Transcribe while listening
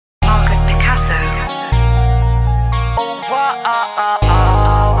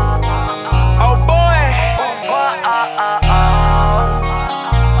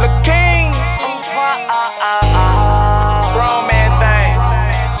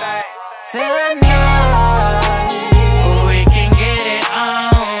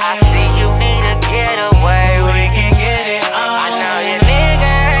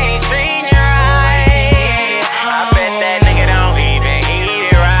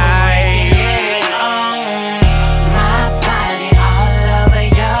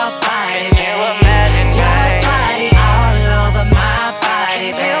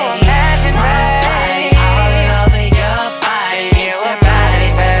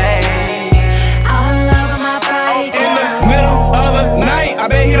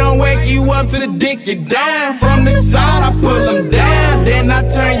to the dick you down. From the side I pull them down, then I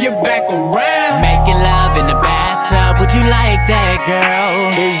turn your back around. Making love in the bathtub, would you like that,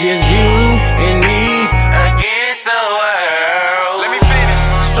 girl? It's just you and me against the world. Let me finish.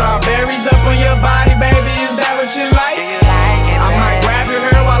 Strawberries up on your body, baby, is that what you like? I might grab your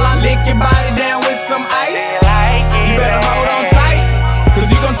hair while I lick your body down with some ice. You better hold on tight, cause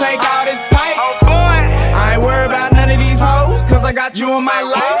you gon' take all this pipe. I ain't worried about none of these hoes, cause I got you in my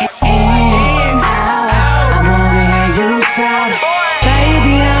life. I wanna hear you shout,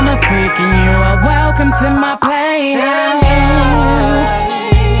 baby, I'm a freak and you are welcome to my place.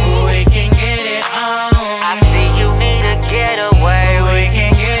 We can get it on. I see you need a getaway. We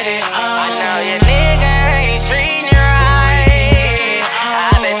can get it on. I know your nigga ain't treating you right.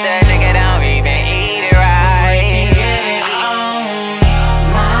 I bet that nigga don't even eat it right. We can get it on.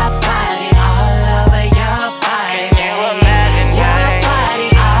 My body all over your body. Can you imagine your body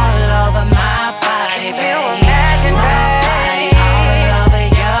all over my body? Can you imagine my body all over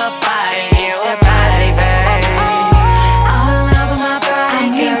your body? It's your body, babe. All over my body. I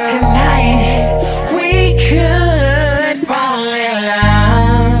mean tonight we could fall in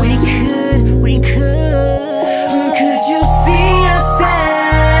love. We could. Could you see yourself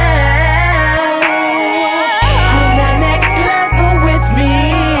on that next level with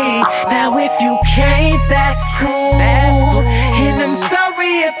me? Now if you can't, that's cool. And I'm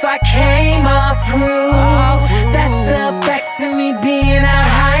sorry if I came off rude. That's the effects of me being out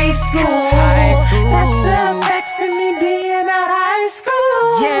high school. That's the effects of me being out high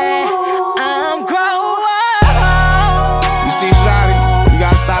school. Yeah, I'm growing. You see, shawty, you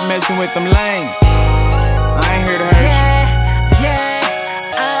gotta stop messing with them lanes. I ain't